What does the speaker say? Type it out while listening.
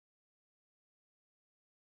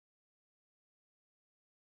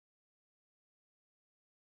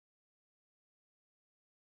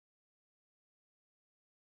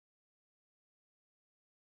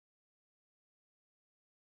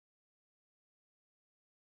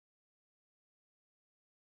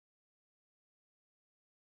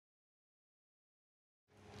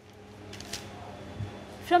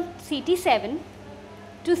from CT7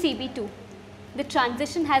 to CB2. The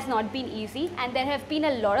transition has not been easy and there have been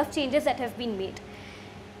a lot of changes that have been made.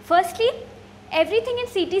 Firstly, everything in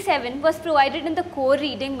CT7 was provided in the core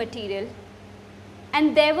reading material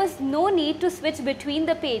and there was no need to switch between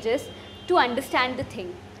the pages to understand the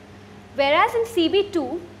thing. Whereas in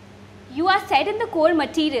CB2, you are said in the core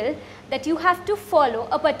material that you have to follow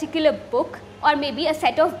a particular book or maybe a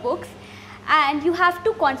set of books and you have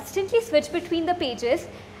to constantly switch between the pages.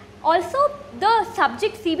 Also, the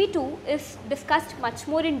subject CB2 is discussed much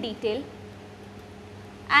more in detail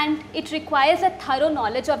and it requires a thorough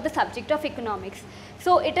knowledge of the subject of economics.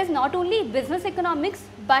 So, it is not only business economics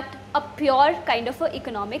but a pure kind of a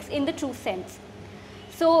economics in the true sense.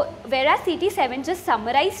 So, whereas CT7 just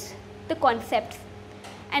summarized the concepts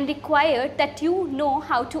and required that you know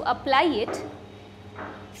how to apply it,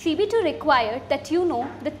 CB2 required that you know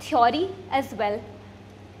the theory as well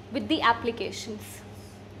with the applications.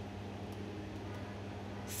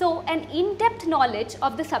 So, an in-depth knowledge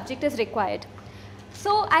of the subject is required.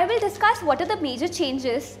 So, I will discuss what are the major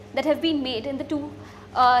changes that have been made in the two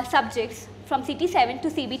subjects from CT7 to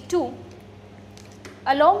CB2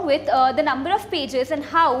 along with the number of pages and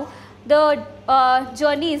how the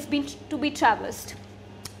journey is to be traversed.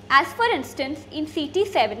 As for instance, in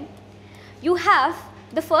CT7, you have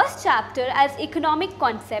the first chapter as economic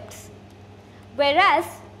concepts, whereas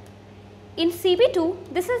in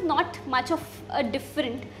CB2, this is not much of a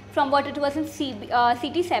different from what it was in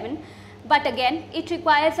CT7, but again it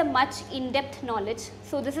requires a much in-depth knowledge.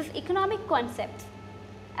 So, this is economic concepts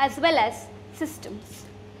as well as systems.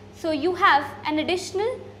 So, you have an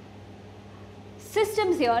additional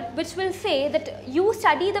systems here which will say that you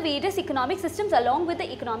study the various economic systems along with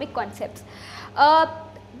the economic concepts.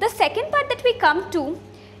 The second part that we come to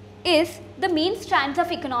is the main strands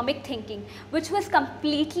of economic thinking, which was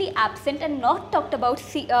completely absent and not talked about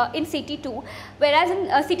in CT2, whereas in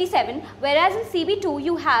CT7, whereas in CB2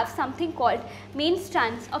 you have something called main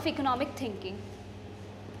strands of economic thinking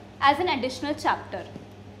as an additional chapter.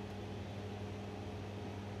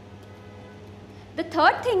 The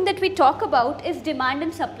third thing that we talk about is demand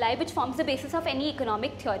and supply, which forms the basis of any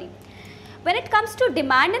economic theory. When it comes to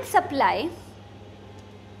demand and supply,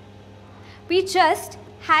 we just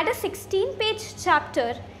had a 16-page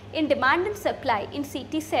chapter in demand and supply in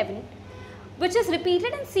CT7, which is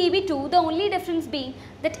repeated in CB2, the only difference being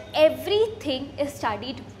that everything is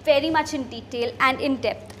studied very much in detail and in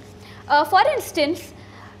depth. For instance,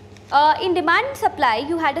 in demand and supply,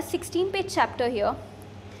 you had a 16-page chapter here.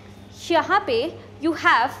 यहाँ पे you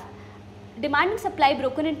have demand and supply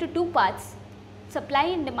broken into two parts, supply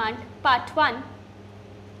and demand part 1,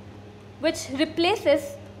 which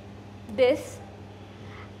replaces this.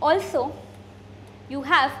 Also, you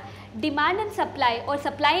have demand and supply or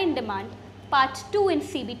supply and demand part 2 in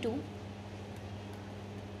CB2,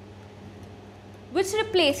 which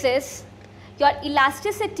replaces your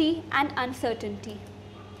elasticity and uncertainty.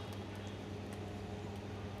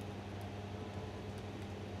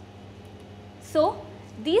 So,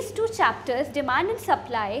 these two chapters, demand and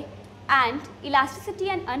supply and elasticity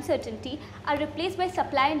and uncertainty, are replaced by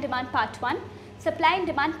supply and demand part 1, supply and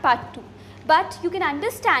demand part 2. But you can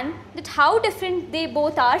understand that how different they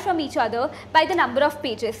both are from each other by the number of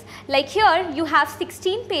pages. Like here you have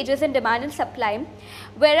 16 pages in demand and supply,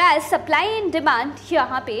 whereas supply and demand here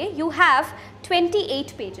pe you have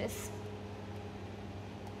 28 pages.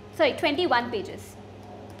 Sorry, 21 pages.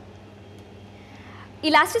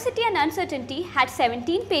 Elasticity and uncertainty had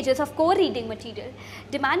 17 pages of core reading material.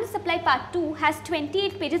 Demand and supply part 2 has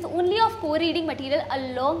 28 pages only of core reading material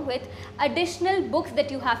along with additional books that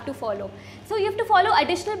you have to follow. So, you have to follow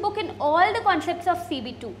additional book in all the concepts of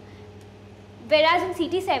CB2. Whereas in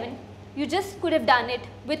CT7, you just could have done it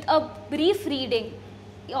with a brief reading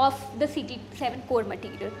of the CT7 core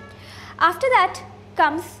material. After that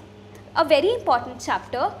comes a very important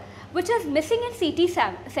chapter which is missing in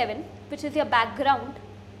CT7, which is your background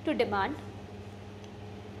to demand.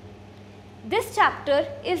 This chapter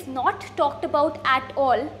is not talked about at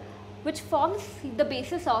all, which forms the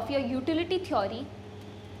basis of your utility theory.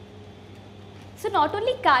 So, not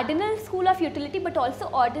only cardinal school of utility but also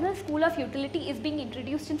ordinal school of utility is being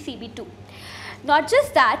introduced in CB2. Not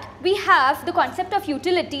just that, we have the concept of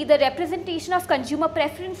utility, the representation of consumer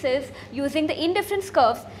preferences using the indifference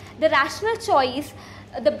curves, the rational choice,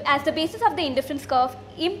 as the basis of the indifference curve,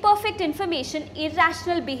 imperfect information,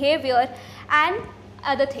 irrational behavior and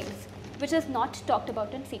other things, which is not talked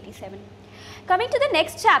about in CT7. Coming to the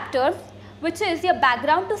next chapter, which is your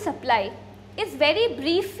background to supply, is very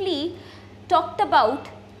briefly talked about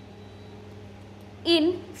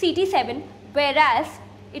in CT7, whereas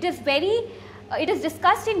it is very it is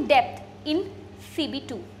discussed in depth in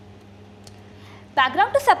CB2.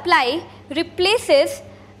 Background to supply replaces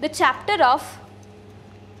the chapter of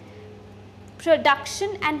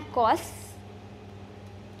production and costs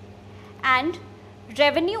and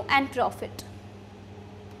revenue and profit.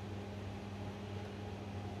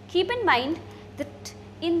 Keep in mind that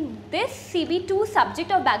in this CB2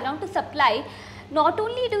 subject of background to supply, not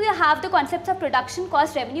only do you have the concepts of production,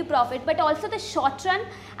 cost, revenue, profit, but also the short run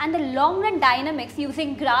and the long run dynamics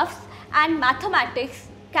using graphs and mathematics,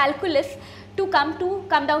 calculus to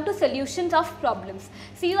come down to solutions of problems.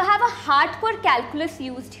 So you have a hardcore calculus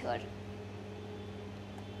used here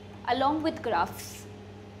along with graphs.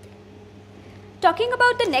 Talking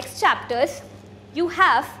about the next chapters, you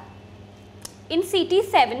have in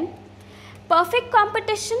Ct7 perfect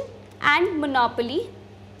competition and monopoly,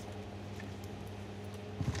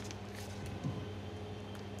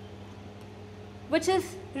 which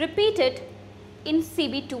is repeated in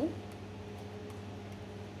CB2.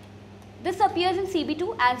 This appears in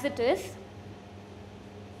CB2 as it is,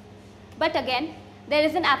 but again there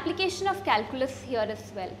is an application of calculus here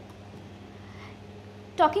as well.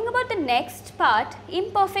 Talking about the next part,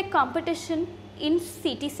 imperfect competition in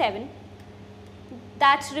Ct7,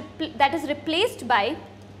 that is replaced by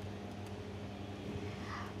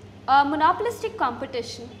monopolistic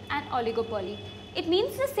competition and oligopoly. It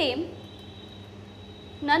means the same.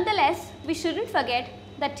 Nonetheless, we shouldn't forget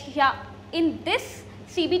that here in this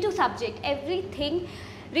CB2 subject, everything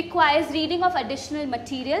requires reading of additional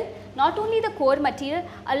material, not only the core material,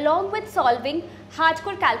 along with solving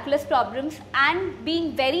hardcore calculus problems and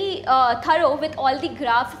being very thorough with all the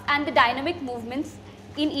graphs and the dynamic movements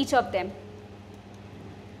in each of them.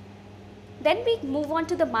 Then we move on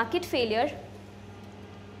to the market failure,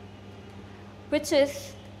 which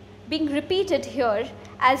is being repeated here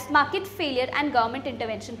as market failure and government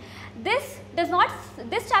intervention. This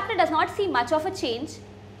chapter does not see much of a change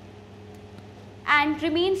and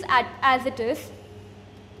remains as it is,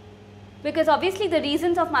 because obviously the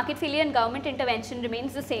reasons of market failure and government intervention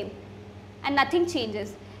remains the same and nothing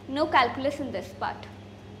changes. No calculus in this part.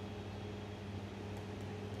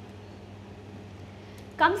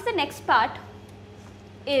 Comes the next part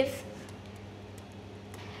is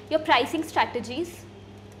your pricing strategies,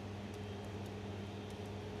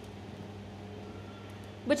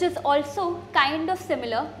 which is also kind of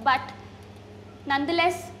similar but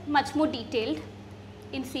nonetheless much more detailed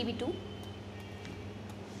in CB2.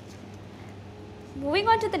 Moving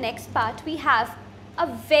on to the next part, we have a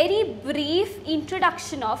very brief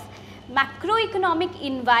introduction of macroeconomic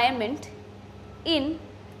environment in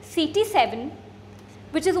Ct7,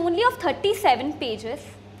 which is only of 37 pages,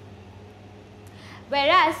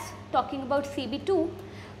 whereas talking about CB2,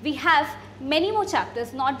 we have many more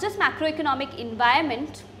chapters, not just macroeconomic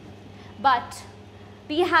environment, but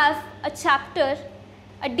we have a chapter,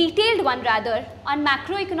 a detailed one rather, on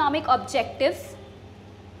macroeconomic objectives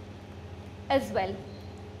as well.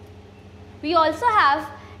 We also have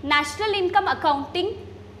national income accounting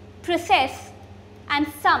process and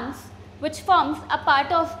sums, which forms a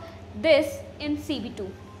part of this in CB2.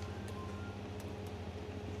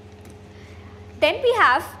 Then we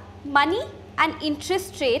have money and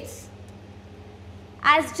interest rates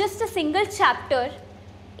as just a single chapter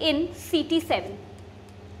in Ct7.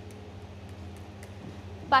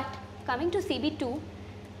 But coming to CB2,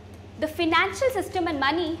 the financial system and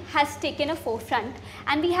money has taken a forefront,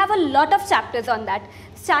 and we have a lot of chapters on that,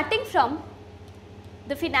 starting from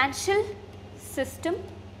the financial system,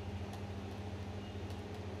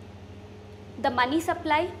 the money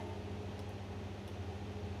supply,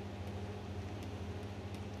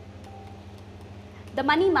 the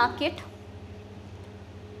money market,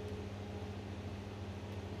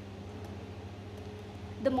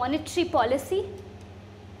 the monetary policy,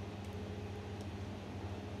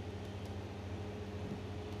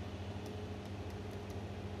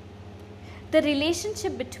 the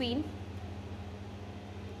relationship between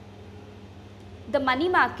the money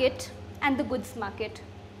market and the goods market.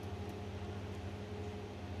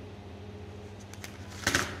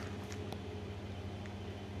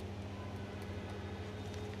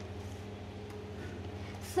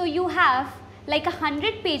 So you have like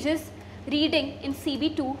 100 pages reading in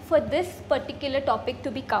CB2 for this particular topic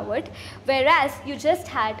to be covered, whereas you just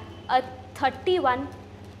had a 31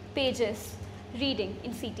 pages reading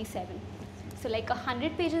in Ct7. So like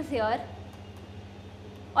 100 pages here,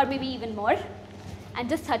 or maybe even more, and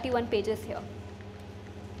just 31 pages here.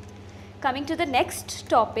 Coming to the next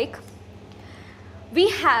topic, we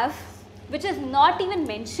have, which is not even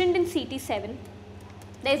mentioned in Ct7,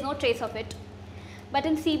 there is no trace of it, but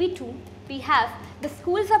in CB2 we have the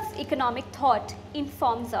schools of economic thought in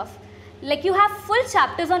forms of, like you have full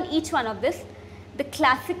chapters on each one of this, the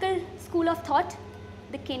classical school of thought,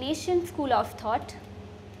 the Keynesian school of thought,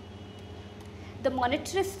 the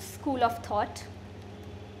monetarist school of thought,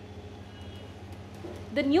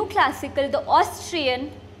 the new classical, the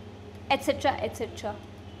Austrian, etc., etc.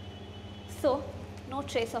 So, no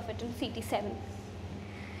trace of it in CT7.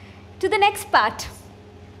 To the next part,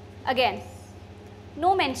 again,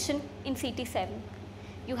 no mention in CT7.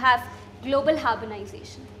 You have global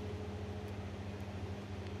harmonization.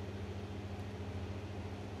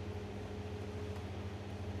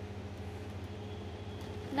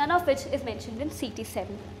 None of which is mentioned in CT7.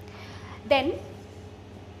 Then,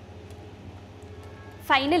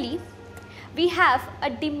 finally, we have a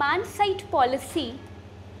demand side policy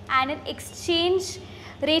and an exchange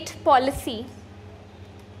rate policy,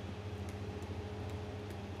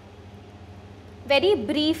 very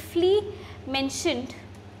briefly mentioned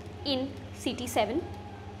in CT7.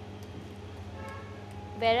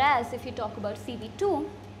 Whereas if you talk about CB2,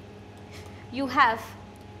 you have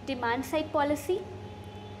demand side policy,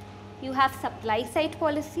 you have supply side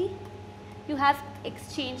policy, you have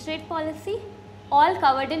exchange rate policy, all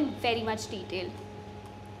covered in very much detail.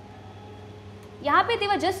 यहाँ पे they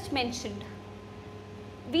were just mentioned.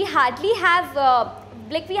 We hardly have,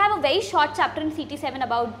 we have a very short chapter in CT7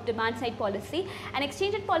 about demand side policy, and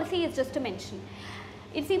exchange rate policy is just a mention.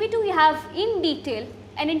 In CB2 we have in detail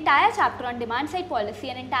an entire chapter on demand side policy,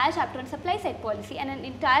 an entire chapter on supply side policy, and an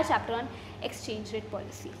entire chapter on exchange rate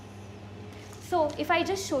policy. So if I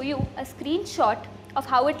just show you a screenshot of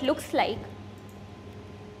how it looks like,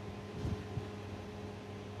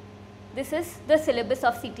 this is the syllabus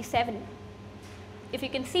of CT7. If you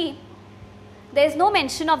can see, there is no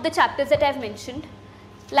mention of the chapters that I have mentioned,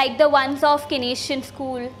 like the ones of Keynesian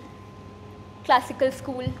school, classical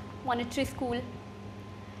school, monetary school,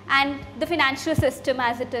 and the financial system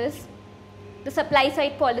as it is, the supply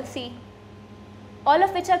side policy, all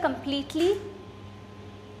of which are completely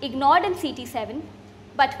ignored in CT7.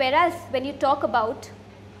 But whereas when you talk about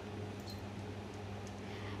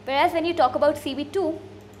CB2,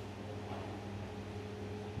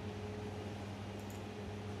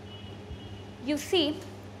 you see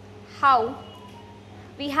how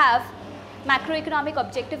we have macroeconomic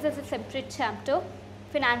objectives as a separate chapter,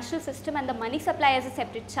 financial system and the money supply as a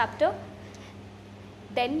separate chapter.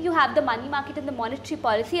 Then you have the money market and the monetary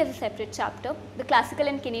policy as a separate chapter, the classical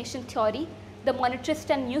and Keynesian theory, the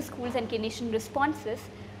monetarist and new schools and Keynesian responses,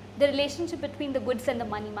 the relationship between the goods and the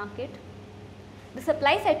money market, the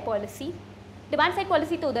supply side policy, demand side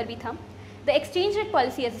policy to udhar bhi tha, the exchange rate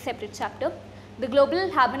policy as a separate chapter, the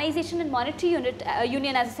global harmonization and monetary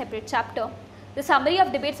union as a separate chapter, the summary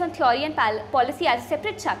of debates on theory and policy as a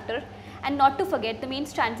separate chapter, and not to forget the main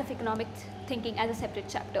strands of economic thinking as a separate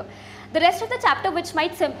chapter. The rest of the chapter, which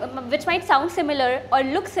might sound similar or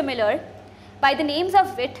look similar by the names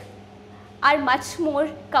of it, are much more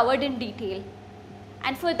covered in detail.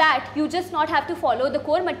 And for that, you just not have to follow the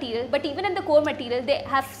core material, but even in the core material, they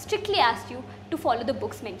have strictly asked you to follow the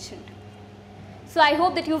books mentioned. So I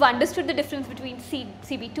hope that you've understood the difference between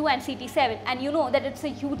CB2 and CT7, and you know that it's a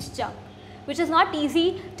huge jump, which is not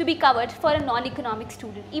easy to be covered for a non-economic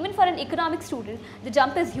student. Even for an economic student, the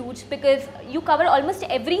jump is huge because you cover almost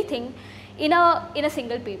everything in a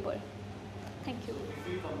single paper. Thank you. So if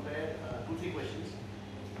we compare 2-3 questions,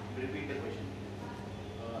 repeat the question.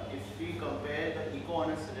 If we compare the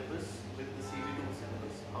eco-honors syllabus with the CB2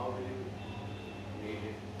 syllabus, how will you rate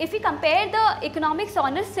it? If we compare the economics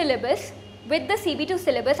honors syllabus with the CB2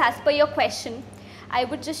 syllabus as per your question, I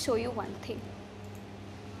would just show you one thing.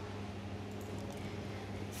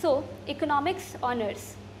 So, economics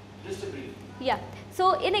honors. Just a brief. Yeah.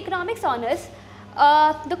 So, in economics honors,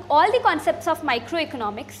 all the concepts of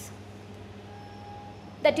microeconomics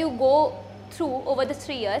that you go through over the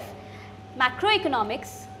 3 years,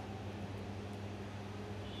 macroeconomics,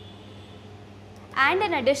 and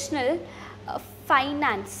an additional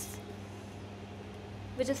finance,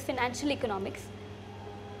 which is financial economics,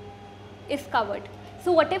 is covered.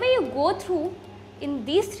 So, whatever you go through in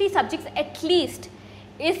these 3 subjects at least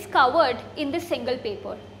is covered in this single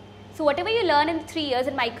paper. So, whatever you learn in 3 years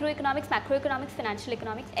in microeconomics, macroeconomics, financial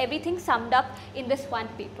economics, everything summed up in this one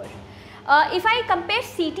paper. If I compare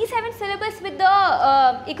Ct7 syllabus with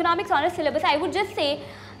the economics honors syllabus, I would just say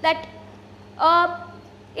that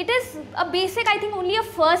it is a basic, I think only a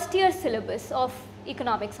first year syllabus of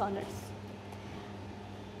economics honors,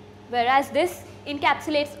 whereas this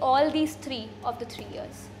encapsulates all these 3 of the 3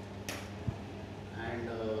 years. And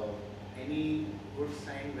any good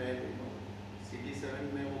sign where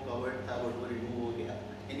CT7 में वो covered था but वो remove हो गया?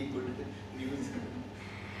 Any good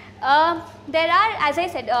There are, as I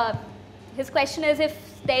said, his question is if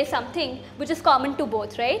there is something which is common to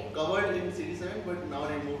both, right? Covered in CT7 but now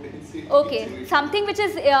removed in CT7. Okay, something which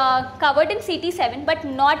is covered in CT7 but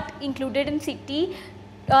not included in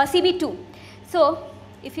CB2. So,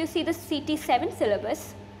 if you see the Ct7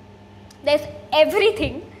 syllabus, there is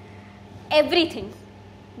everything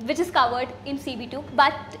which is covered in CB2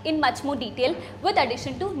 but in much more detail with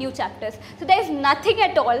addition to new chapters. So, there is nothing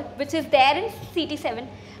at all which is there in CT7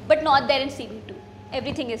 but not there in CB2.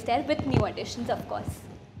 Everything is there with new additions, of course.